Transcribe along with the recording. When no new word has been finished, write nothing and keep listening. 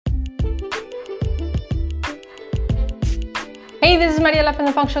Hey, this is Mariela from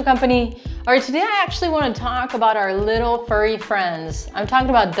the Functional Company. All right, today I actually want to talk about our little furry friends. I'm talking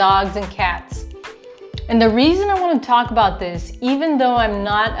about dogs and cats. And the reason I want to talk about this, even though I'm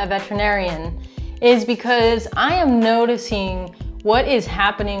not a veterinarian, is because I am noticing what is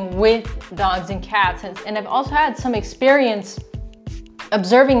happening with dogs and cats. And I've also had some experience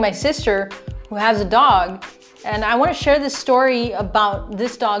observing my sister who has a dog. And I want to share this story about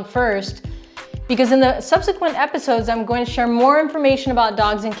this dog first, because in the subsequent episodes, I'm going to share more information about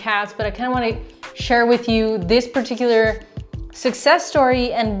dogs and cats, but I kind of want to share with you this particular success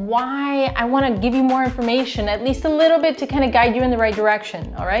story and why I want to give you more information, at least a little bit, to kind of guide you in the right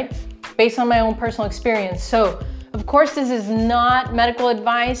direction, all right? Based on my own personal experience. So, of course, this is not medical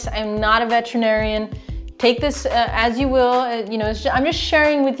advice. I'm not a veterinarian. Take this as you will. I'm just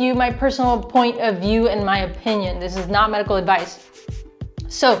sharing with you my personal point of view and my opinion. This is not medical advice.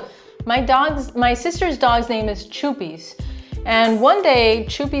 So, my sister's dog's name is Chuppies. And one day,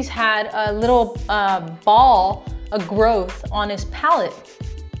 Chuppies had a little ball, a growth on his palate.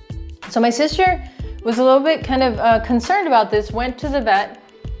 So my sister was a little bit kind of concerned about this, went to the vet,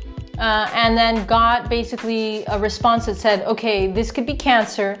 and then got basically a response that said, okay, this could be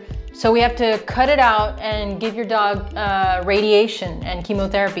cancer, so we have to cut it out and give your dog radiation and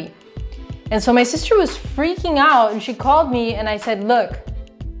chemotherapy. And so my sister was freaking out, and she called me, and I said, look,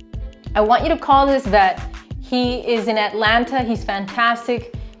 I want you to call this vet. He is in Atlanta. He's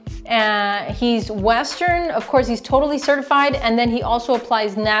fantastic. He's Western. Of course, he's totally certified. And then he also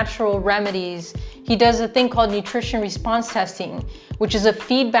applies natural remedies. He does a thing called nutrition response testing, which is a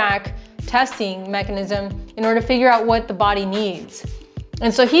feedback testing mechanism in order to figure out what the body needs.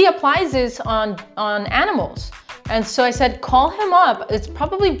 And so he applies this on animals. And so I said, call him up. It's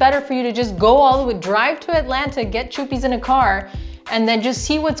probably better for you to just go all the way, drive to Atlanta, get Chuppies in a car, and then just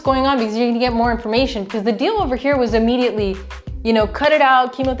see what's going on, because you're gonna get more information. Because the deal over here was immediately, cut it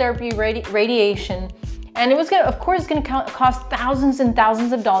out, chemotherapy, radiation. And it was gonna, of course, gonna cost thousands and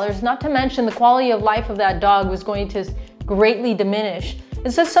thousands of dollars, not to mention the quality of life of that dog was going to greatly diminish.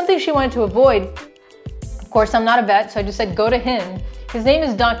 And so something she wanted to avoid. Of course, I'm not a vet, so I just said, go to him. His name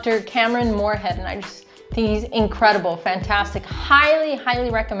is Dr. Cameron Moorhead, and I just think he's incredible, fantastic. Highly, highly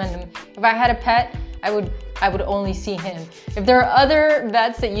recommend him. If I had a pet, I would only see him. If there are other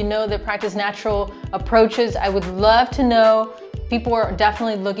vets that you know that practice natural approaches, I would love to know. People are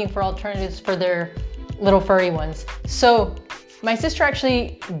definitely looking for alternatives for their little furry ones. So my sister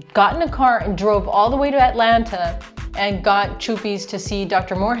actually got in a car and drove all the way to Atlanta and got Chuppies to see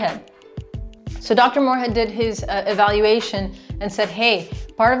Dr. Moorhead. So Dr. Moorhead did his evaluation and said, hey,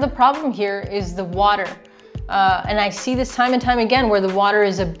 part of the problem here is the water. And I see this time and time again where the water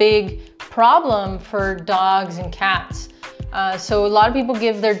is a big problem for dogs and cats. So a lot of people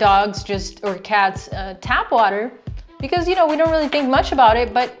give their dogs or cats tap water because, we don't really think much about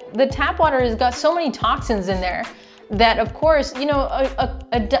it, but the tap water has got so many toxins in there that, of course,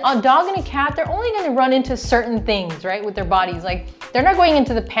 a dog and a cat, they're only going to run into certain things, right, with their bodies. Like, they're not going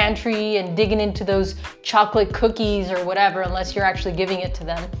into the pantry and digging into those chocolate cookies or whatever, unless you're actually giving it to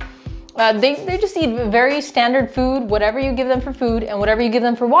them. They just eat very standard food, whatever you give them for food and whatever you give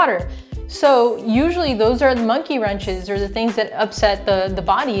them for water. So usually those are the monkey wrenches or the things that upset the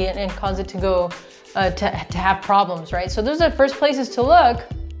body and cause it to go to have problems, right? So those are the first places to look,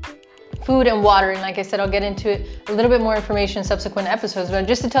 food and water. And like I said, I'll get into it, a little bit more information in subsequent episodes, but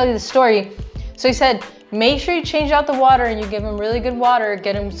just to tell you the story. So he said, make sure you change out the water and you give them really good water,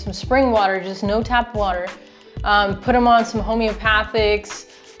 get them some spring water, just no tap water, put them on some homeopathics,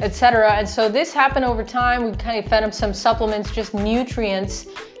 etc. And so this happened over time. We kind of fed them some supplements, just nutrients,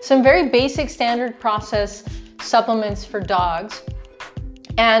 some very basic standard process supplements for dogs,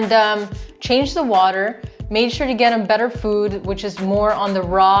 and changed the water, made sure to get them better food, which is more on the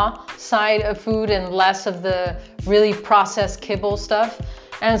raw side of food and less of the really processed kibble stuff.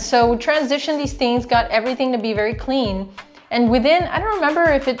 And so we transitioned these things, got everything to be very clean. And within, I don't remember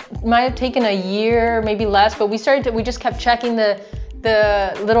if it might have taken a year, maybe less, but we just kept checking the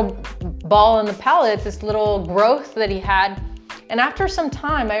little ball in the palate, this little growth that he had. And after some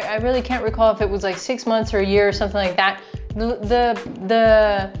time, I really can't recall if it was like 6 months or a year or something like that,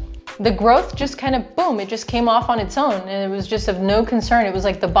 the growth just kind of, boom, it just came off on its own. And it was just of no concern. It was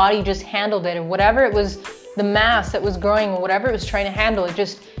like the body just handled it. And whatever it was, the mass that was growing or whatever it was trying to handle, it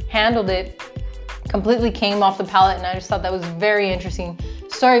just handled it, completely came off the palate. And I just thought that was a very interesting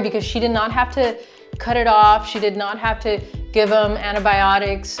story, because she did not have to cut it off. She did not have to give them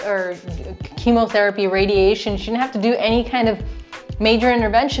antibiotics or chemotherapy, radiation. She didn't have to do any kind of major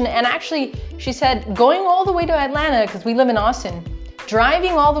intervention. And actually, she said, going all the way to Atlanta, because we live in Austin,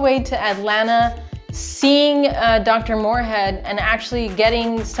 driving all the way to Atlanta seeing Dr. Moorhead and actually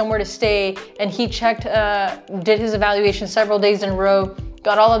getting somewhere to stay, and he checked, did his evaluation several days in a row,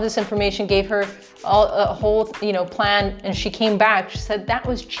 got all of this information, gave her a whole plan, and she came back. She said that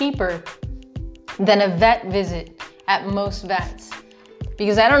was cheaper than a vet visit at most vets.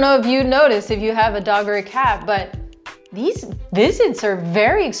 Because I don't know if you noticed if you have a dog or a cat, but these visits are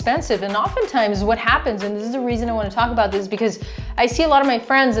very expensive. And oftentimes what happens, and this is the reason I want to talk about this, because I see a lot of my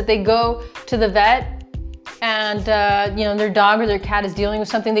friends that they go to the vet and their dog or their cat is dealing with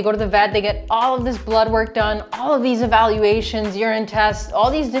something. They go to the vet, they get all of this blood work done, all of these evaluations, urine tests, all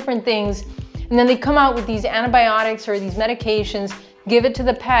these different things. And then they come out with these antibiotics or these medications, give it to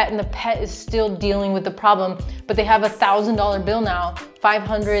the pet, and the pet is still dealing with the problem, but they have a $1,000 bill now,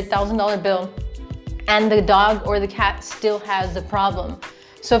 $500,000 bill, and the dog or the cat still has the problem.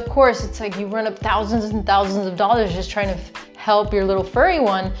 So of course, it's like you run up thousands and thousands of dollars just trying to help your little furry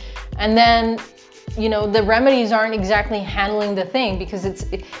one, and then the remedies aren't exactly handling the thing, because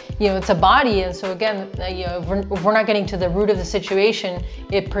it's a body. And so again, if we're not getting to the root of the situation,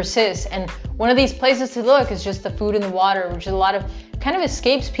 it persists. And one of these places to look is just the food and the water, which is a lot of kind of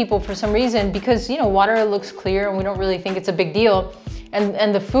escapes people for some reason, because water looks clear and we don't really think it's a big deal.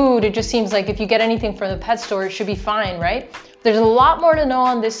 And the food, it just seems like if you get anything from the pet store, it should be fine, right? There's a lot more to know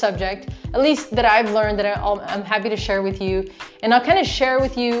on this subject, at least that I've learned, that I'm happy to share with you. And I'll kind of share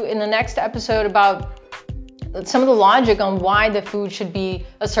with you in the next episode about some of the logic on why the food should be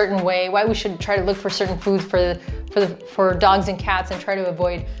a certain way, why we should try to look for certain foods for dogs and cats and try to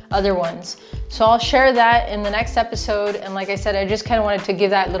avoid other ones. So I'll share that in the next episode. And like I said, I just kind of wanted to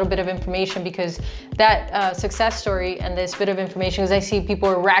give that little bit of information, because that success story and this bit of information, because I see people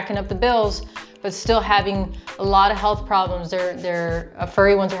are racking up the bills, but still having a lot of health problems. Their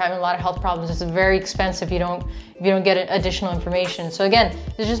furry ones are having a lot of health problems. It's very expensive if you don't get additional information. So again,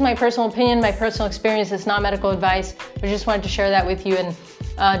 this is just my personal opinion, my personal experience. It's not medical advice. I just wanted to share that with you.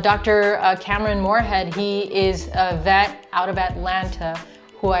 And Dr. Cameron Moorhead, he is a vet out of Atlanta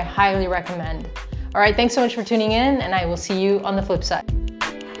who I highly recommend. All right, thanks so much for tuning in, and I will see you on the flip side.